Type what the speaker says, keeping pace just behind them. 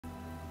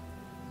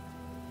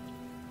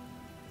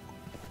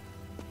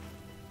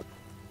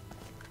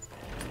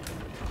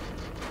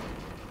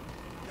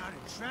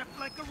trapped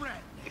like a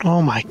rat.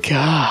 Oh my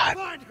god.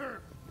 Find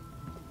her.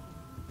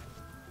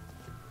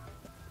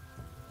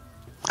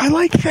 I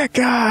like that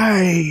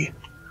guy. I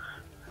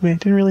mean, I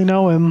didn't really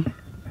know him.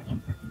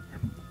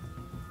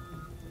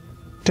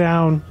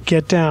 Down.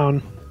 Get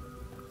down.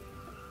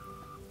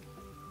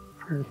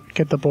 Or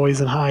get the boys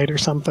and hide or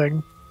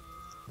something.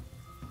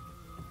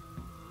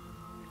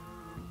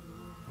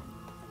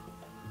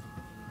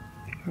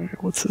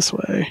 Alright, what's this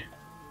way?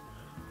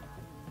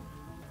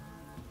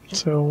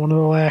 So one of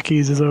the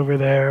lackeys is over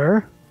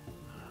there.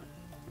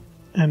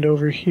 And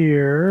over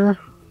here...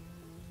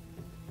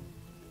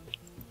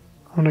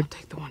 I'm gonna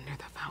take the one near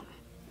the fountain.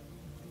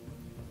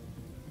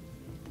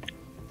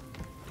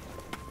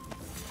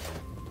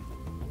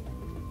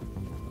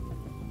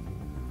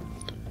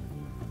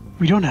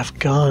 We don't have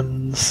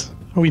guns.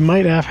 We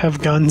might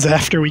have guns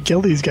after we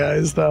kill these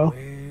guys, though.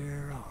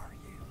 Where are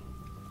you?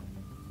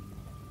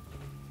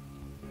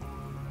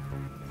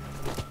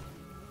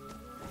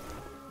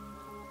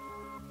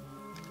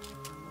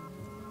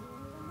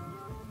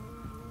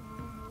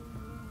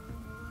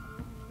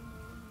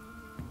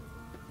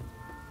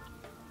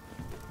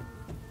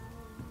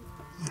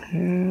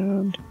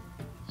 And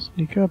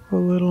sneak up a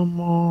little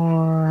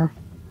more.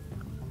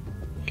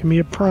 Give me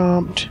a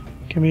prompt.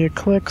 Give me a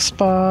click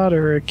spot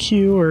or a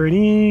Q or an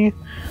E.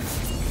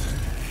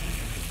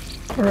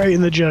 Right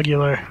in the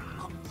jugular.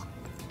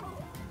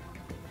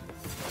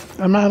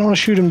 I don't want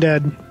to shoot him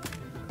dead.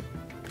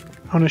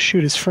 I want to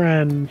shoot his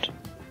friend.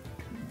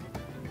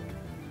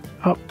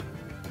 Oh.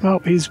 Oh,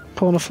 he's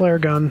pulling a flare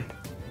gun.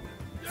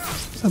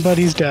 But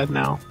he's dead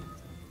now.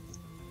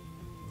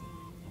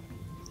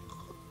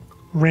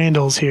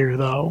 Randall's here,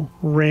 though.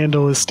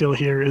 Randall is still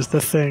here, is the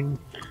thing.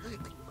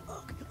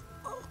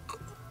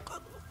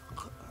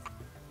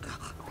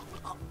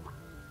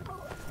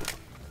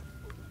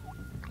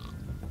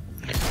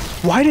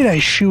 Why did I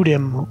shoot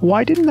him?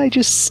 Why didn't I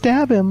just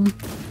stab him?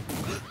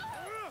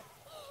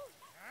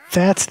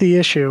 That's the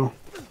issue.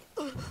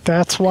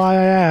 That's why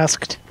I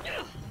asked.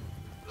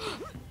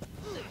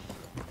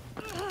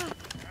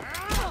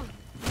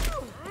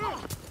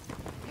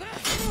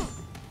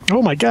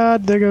 Oh my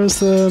god, there goes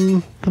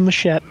the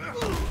machete.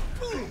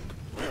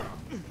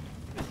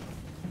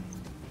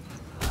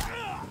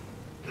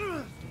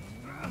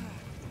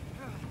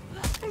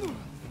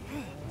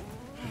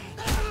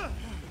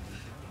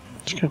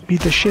 Just gonna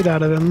beat the shit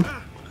out of him.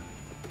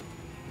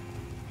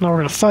 Now we're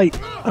gonna fight.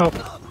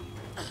 Oh.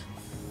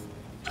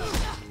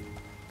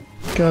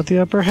 Got the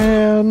upper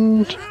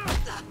hand.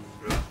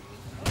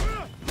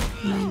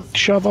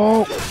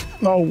 Shovel.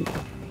 Oh.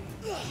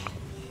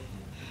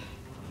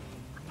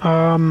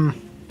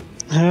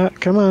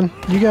 Come on.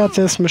 You got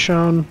this,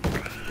 Michonne.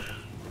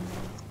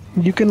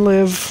 You can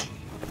live.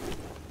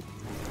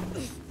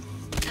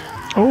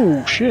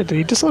 Oh, shit. Did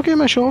he dislocate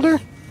my shoulder?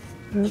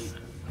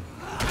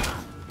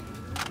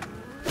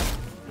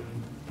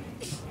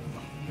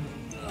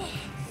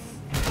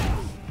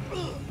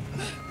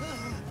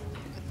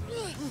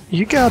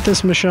 You got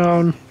this,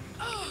 Michonne.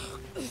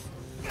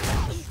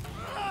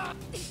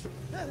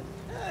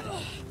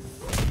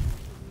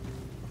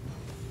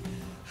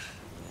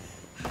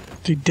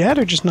 Is he dead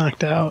or just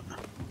knocked out?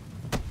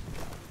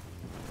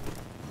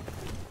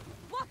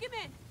 Lock him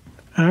in.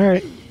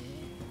 Alright.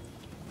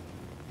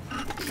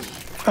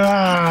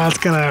 Ah, it's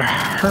gonna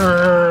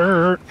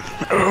hurt.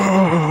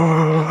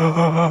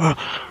 Ugh.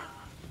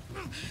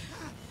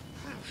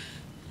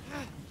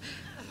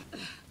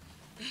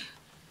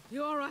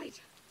 You all right?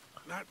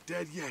 Not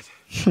dead yet.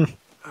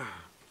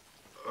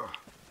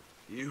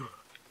 You?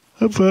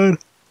 I'm fine.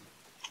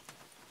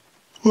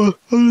 Well, other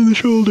than the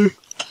shoulder.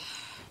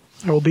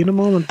 I will be in a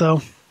moment, though.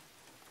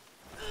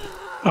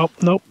 Oh,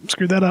 nope.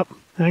 Screwed that up.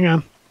 Hang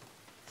on.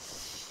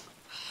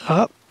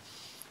 Up.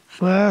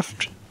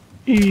 Left.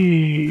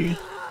 E.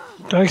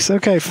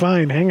 Okay,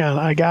 fine. Hang on.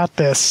 I got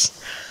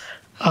this.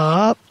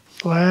 Up.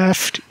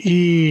 Left.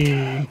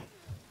 E.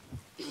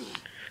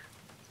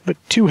 But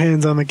 2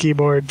 hands on the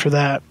keyboard for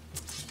that.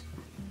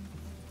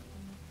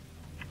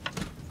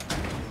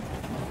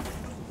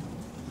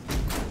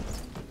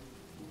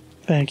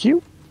 Thank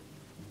you.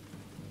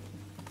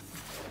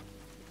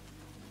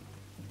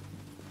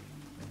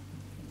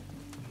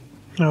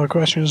 Now the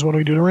question is, what do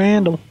we do to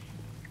Randall?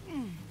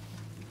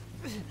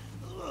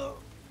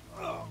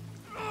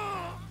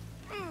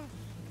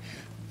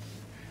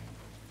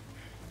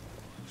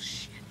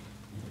 Shit.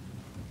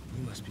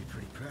 You must be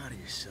pretty proud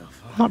of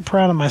yourself, huh? I'm not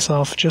proud of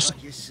myself, just...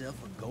 Got yourself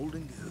a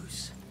golden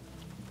goose.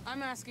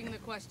 I'm asking the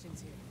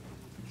questions here.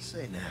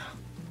 Say now,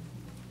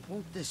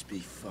 won't this be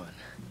fun?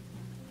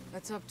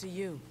 That's up to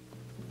you.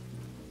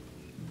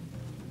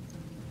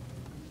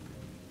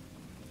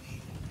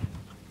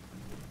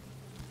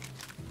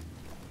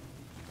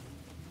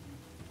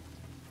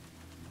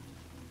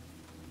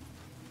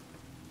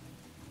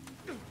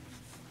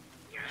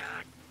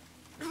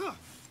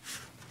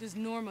 Does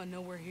Norma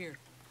know we're here?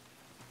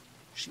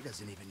 She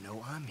doesn't even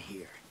know I'm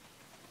here.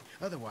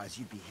 Otherwise,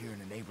 you'd be hearing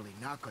a neighborly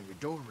knock on your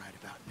door right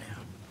about now.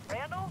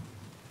 Randall?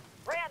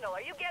 Randall,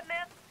 are you getting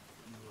this?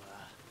 You,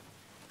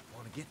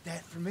 want to get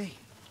that for me?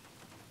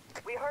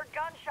 We heard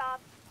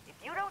gunshots. If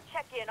you don't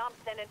check in, I'm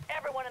sending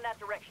everyone in that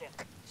direction.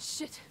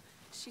 Shit.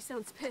 She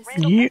sounds pissed.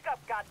 Randall, Yeah. pick up,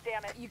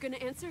 goddammit. You gonna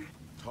answer?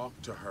 Talk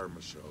to her,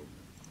 Michonne.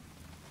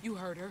 You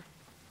heard her.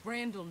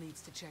 Randall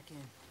needs to check in.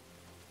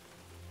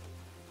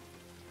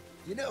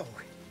 You know,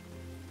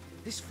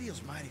 this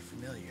feels mighty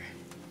familiar.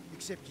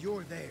 Except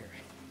you're there,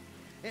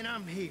 and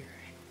I'm here.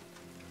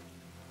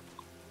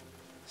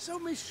 So,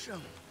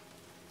 Michonne,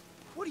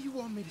 what do you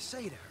want me to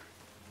say to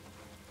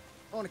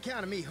her? On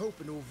account of me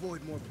hoping to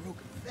avoid more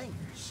broken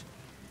fingers,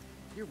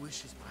 your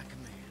wish is my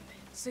command.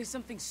 Say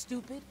something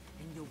stupid,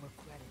 and you'll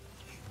regret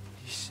it.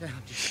 You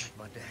sound just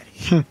like my daddy.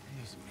 He's a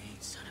mean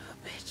son of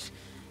a bitch.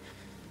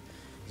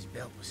 His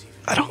belt was even...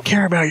 I don't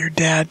care about your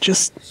dad.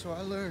 Just So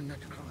I learned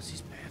not to cross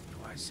his path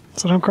twice.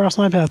 so don't cross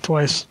my path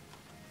twice.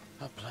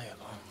 I'll play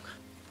along.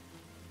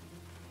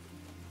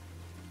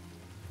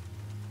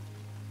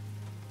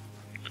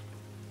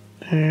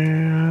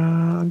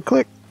 And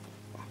click.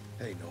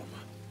 Hey,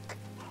 Norma.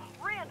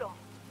 Randall,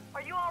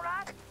 are you all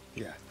right?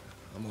 Yeah,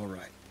 I'm all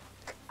right.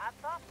 I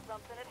thought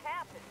something had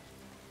happened.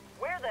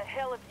 Where the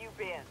hell have you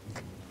been?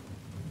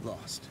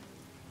 Lost.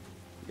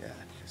 Yeah,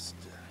 just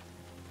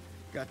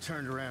got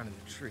turned around in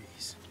the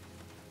trees.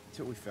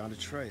 Till we found a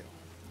trail.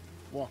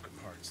 Walker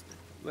parts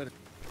that led it...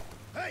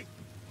 Hey!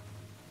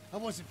 I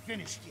wasn't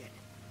finished yet.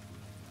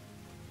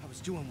 I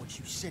was doing what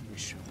you said,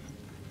 Michonne.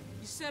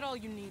 You said all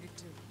you needed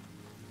to.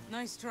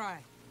 Nice try.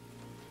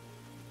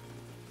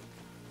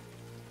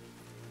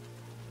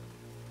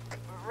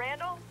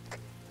 Randall?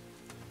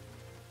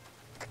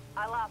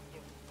 I lost you.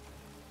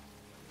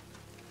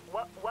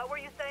 What were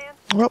you saying?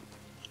 Well,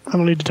 I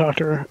don't need to talk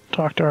to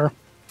her.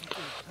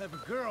 Clever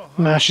girl,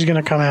 huh? Nah, she's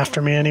gonna come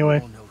after me anyway.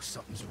 I'll know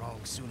something's wrong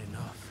soon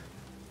enough.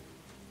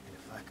 And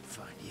if I can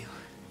find you,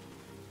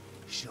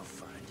 she'll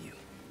find you.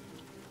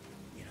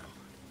 You know,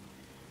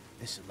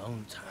 this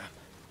alone time,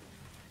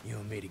 you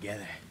and me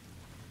together,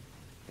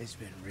 it's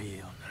been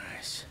real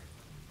nice.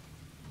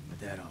 But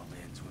that all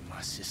ends when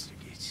my sister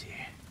gets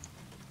here.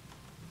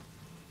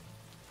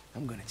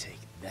 I'm gonna take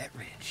that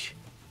wrench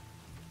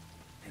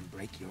and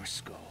break your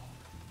skull.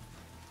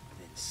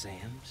 Then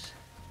Sam's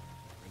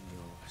and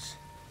yours.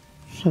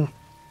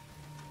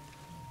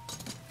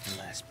 And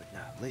last but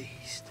not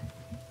least,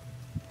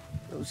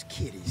 those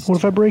kitties. What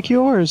if I break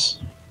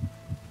yours?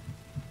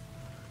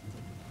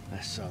 I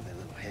saw their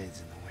little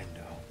heads in the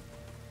window.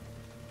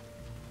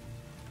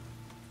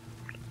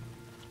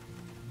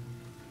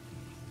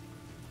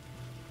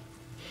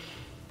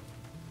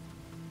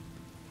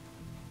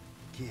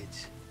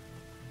 Kids,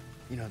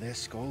 you know, their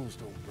skulls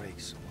don't break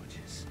so much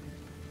as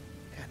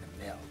kind of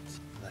melt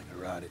like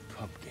a rotted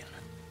pumpkin.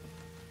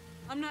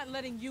 I'm not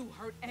letting you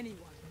hurt anyone.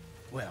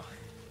 Well,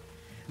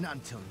 not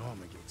until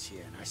Norma gets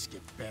here and I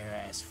skip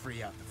bare ass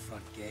free out the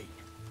front gate.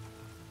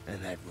 And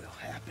that will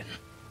happen.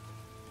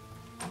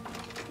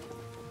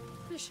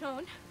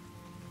 Michonne?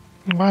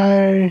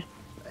 Why?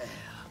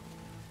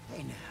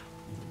 Hey now,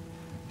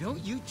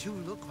 don't you two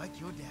look like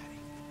your daddy?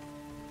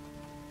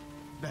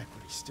 Back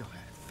when he still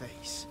had a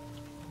face.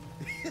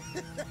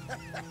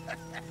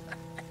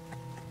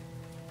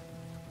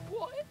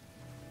 What?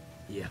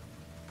 Yeah,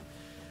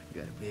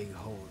 got a big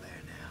hole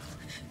there now.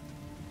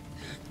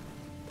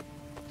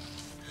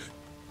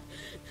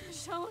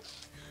 Michonne?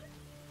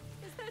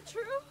 Is that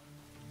true?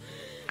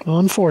 Well,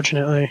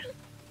 unfortunately.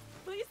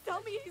 Please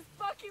tell me he's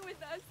fucking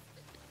with us.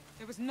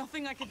 There was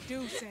nothing I could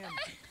do, Sam.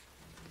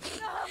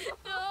 No!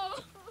 No!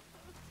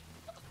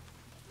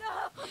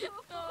 No!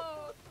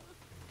 No!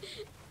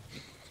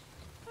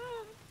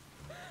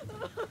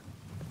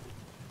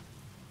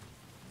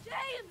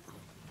 James!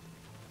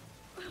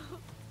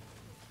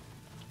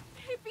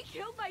 If he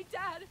killed my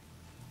dad,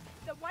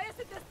 then why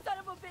isn't this son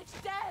of a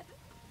bitch dead?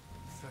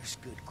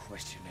 First good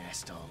question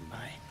asked all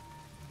night.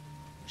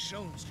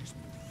 Michonne's just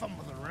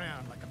fumbling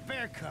around like a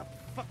bear cub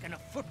fucking a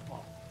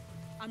football.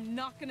 I'm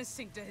not gonna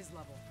sink to his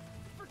level.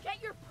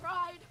 Forget your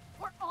pride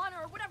or honor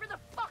or whatever the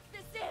fuck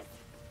this is.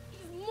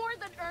 He's more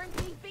than earned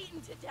being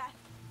beaten to death.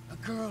 A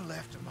girl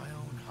after my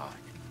own heart.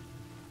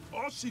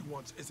 All she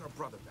wants is her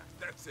brother back.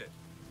 That's it.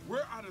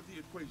 We're out of the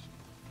equation.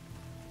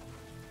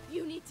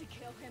 You need to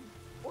kill him,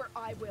 or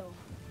I will.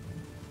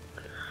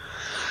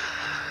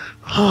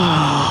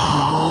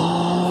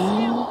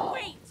 Sam,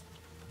 wait!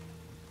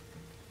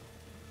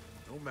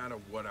 No matter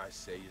what I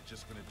say, you're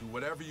just gonna do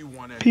whatever you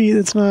want. Pete,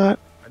 it's not.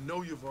 I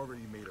know you've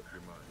already made up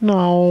your mind.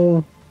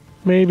 No.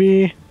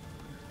 Maybe.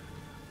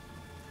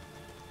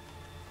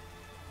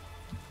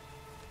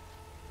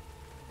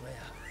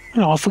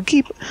 No, if we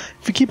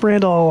keep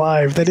Randall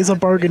alive, that is a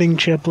bargaining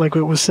chip, like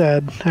it was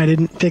said. I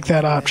didn't pick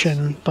that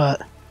option,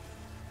 but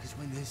Because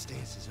when this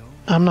dance is over,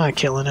 I'm not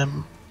killing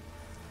him.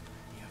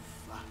 you're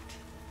fucked.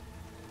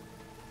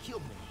 Kill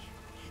me,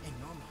 and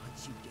Norma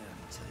hunts you down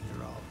until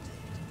you're all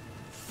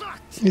dead.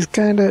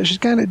 Fucked! She's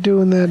kinda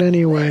doing that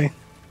anyway.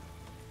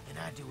 And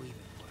I do even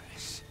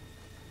worse.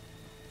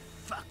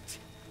 Fucked.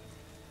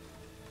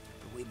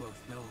 But we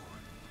both know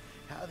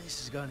how this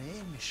is gonna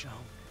end, Michonne.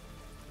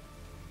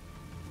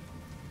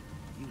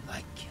 You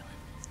like killing.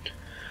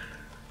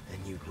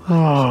 And you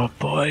Oh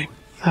boy.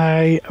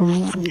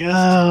 Truth.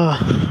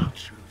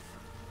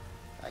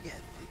 I got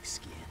thick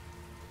skin.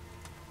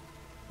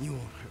 You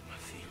won't hurt my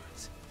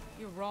feelings.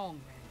 You're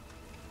wrong,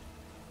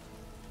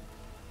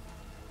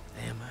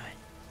 man. Am I?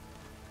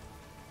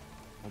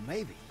 Well,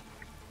 maybe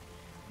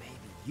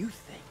you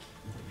think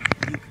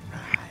you can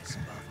rise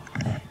above all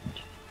that.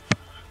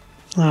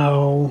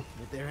 Oh.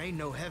 But there ain't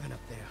no heaven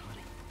up there,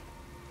 honey.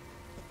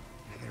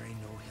 And there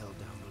ain't no hell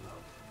down below.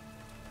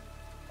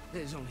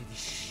 There's only this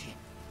shit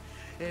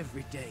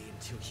every day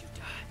until you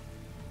die.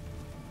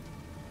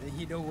 And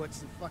you know what's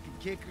the fucking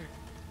kicker?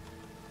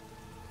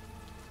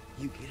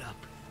 You get up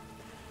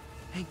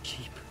and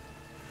keep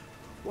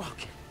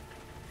walking.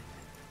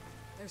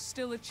 There's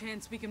still a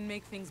chance we can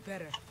make things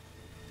better.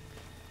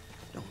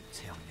 Don't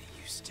tell me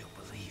you still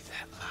believe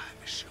that lie,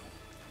 Michonne.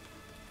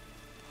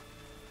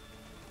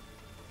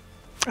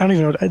 I don't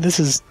even know. This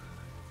is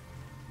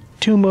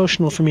too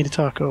emotional for me to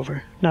talk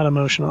over. Not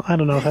emotional. I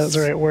don't know if that's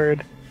the right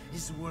word.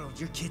 This is the world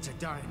your kids are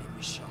dying in,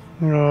 Michonne.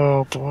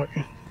 Oh, boy.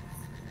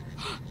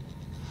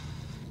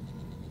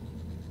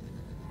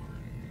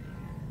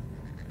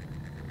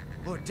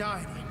 Or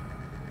died in.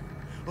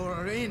 Or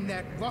are in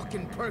that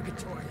walking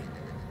purgatory.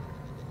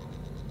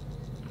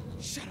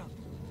 Shut up.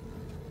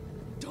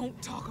 Don't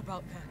talk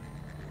about that.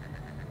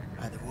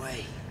 Either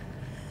way,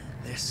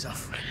 they're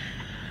suffering.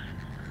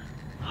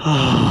 And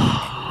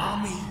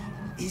Mommy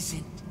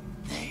isn't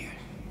there.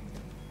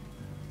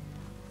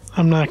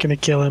 I'm not gonna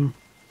kill him.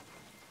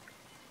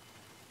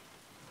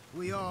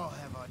 We all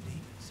have our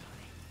demons,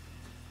 honey.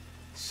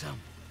 Some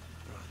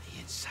are on the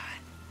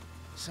inside.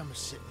 Some are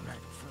sitting right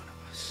in front of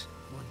us,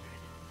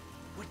 wondering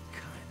what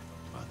kind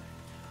of a mother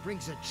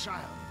brings a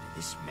child into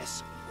this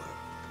mess of a world.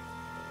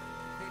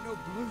 Ain't no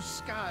blue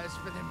skies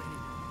for them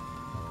anymore.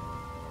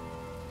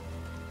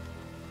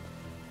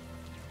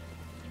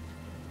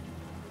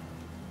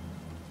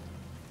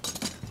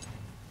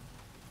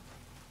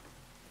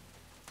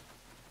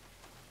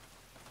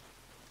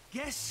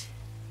 Guess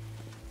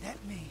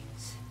that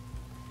means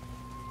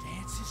the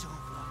dance is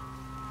over.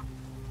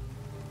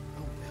 Oh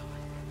well,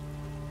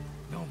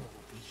 Norma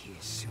will be here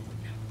soon.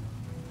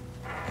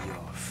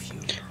 Your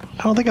funeral.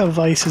 I don't think a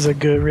vice is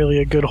really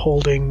a good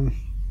holding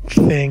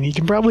thing. You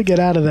can probably get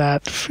out of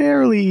that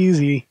fairly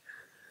easy.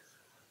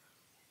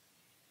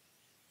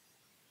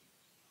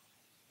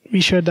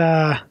 We should,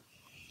 lock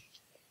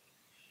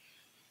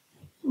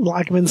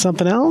him in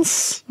something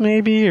else,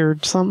 maybe, or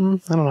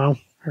something. I don't know.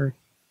 Or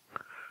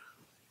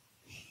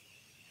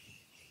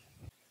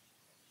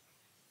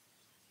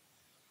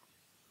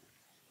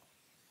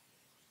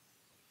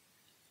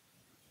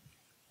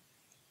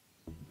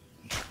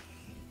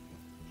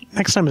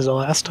next time is the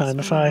last time,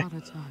 if I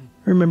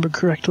remember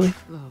correctly.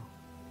 Low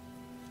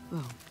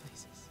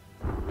places.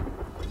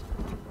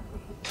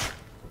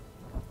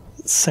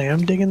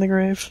 Sam digging the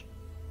grave?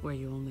 Where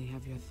you only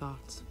have your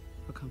thoughts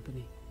for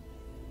company.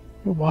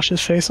 Wash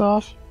his face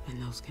off?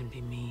 And those can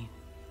be mean.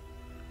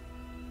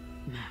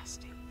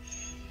 Nasty.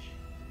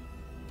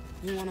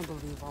 You want to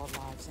believe all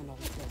lives and all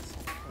deaths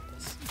have a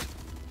purpose.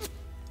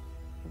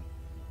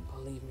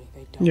 Believe me,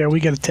 they don't. Yeah, we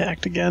get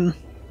attacked again.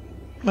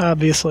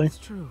 Obviously. It's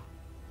true.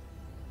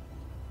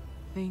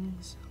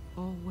 Things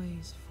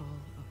always fall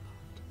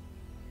apart.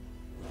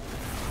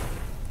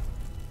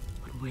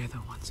 But we're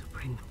the ones who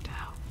bring them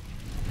down.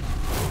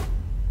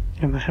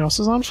 And the house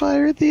is on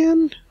fire at the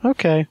end?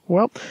 Okay,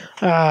 well,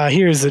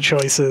 here's the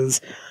choices.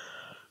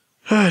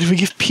 Do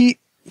we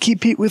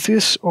keep Pete with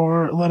us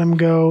or let him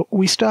go?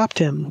 We stopped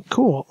him.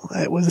 Cool.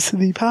 It was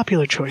the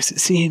popular choice, it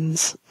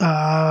seems.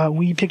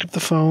 We picked up the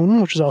phone,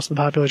 which is also the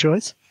popular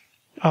choice.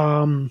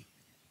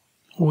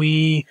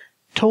 We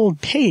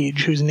told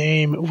Paige, whose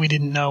name we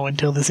didn't know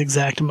until this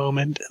exact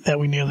moment, that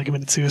we nearly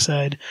committed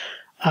suicide.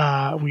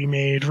 We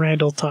made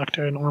Randall talk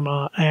to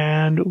Norma,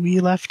 and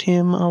we left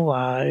him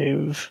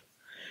alive.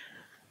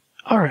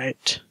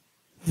 Alright.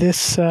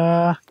 This,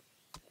 I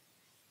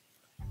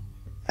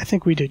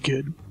think we did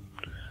good.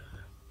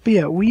 But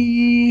yeah,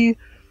 we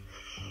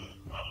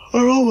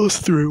are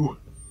almost through.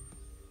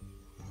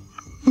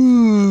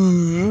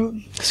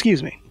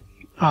 Excuse me.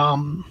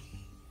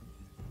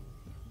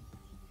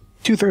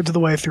 2/3 of the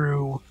way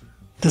through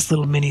this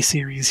little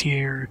mini-series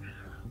here.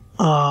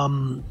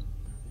 Again,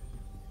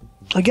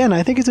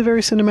 I think it's a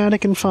very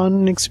cinematic and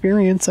fun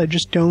experience. I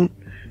just don't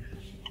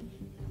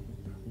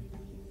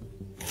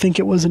think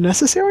it was a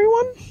necessary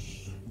one,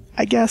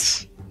 I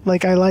guess.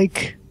 Like, I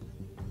like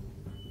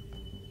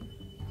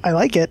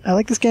it. I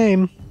like this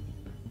game.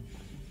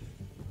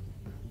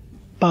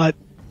 But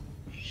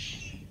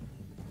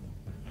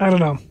I don't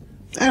know.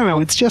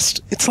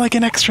 It's like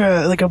an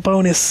extra, like a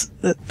bonus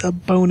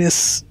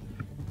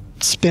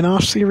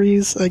spin-off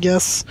series, I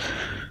guess,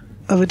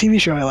 of a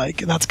TV show I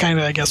like. And that's kind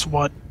of, I guess,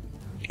 what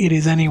it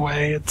is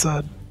anyway. It's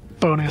a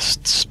bonus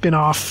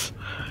spin-off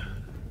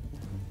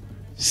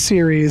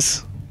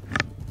series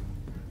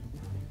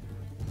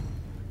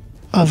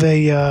of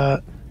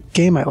a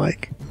game I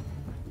like.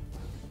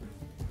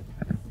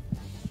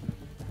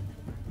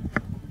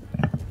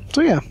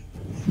 So yeah,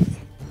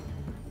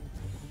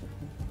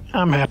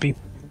 I'm happy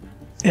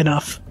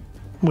enough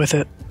with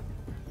it.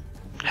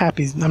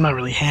 I'm not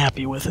really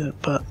happy with it,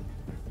 but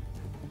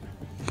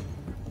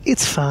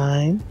it's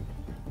fine.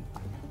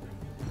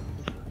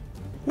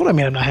 What do I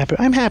mean I'm not happy?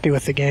 I'm happy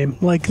with the game.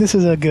 Like, this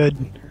is a good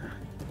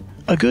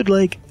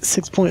like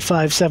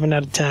 6.57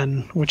 out of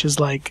 10, which is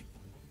like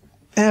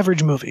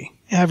average movie,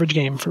 average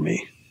game for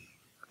me.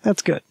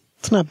 That's good.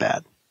 It's not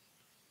bad.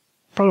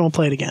 Probably won't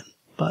play it again,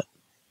 but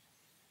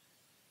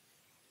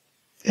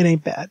it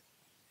ain't bad.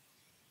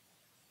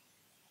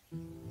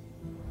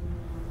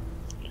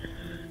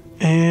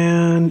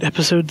 And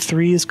episode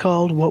 3 is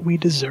called What We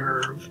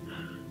Deserve.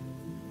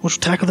 We'll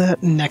tackle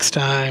that next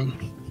time.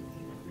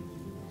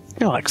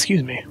 Oh,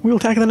 excuse me. We will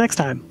tackle that next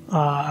time.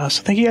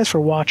 So thank you guys for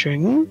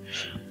watching,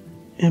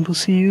 and we'll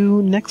see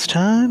you next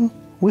time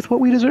with What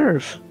We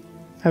Deserve.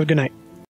 Have a good night.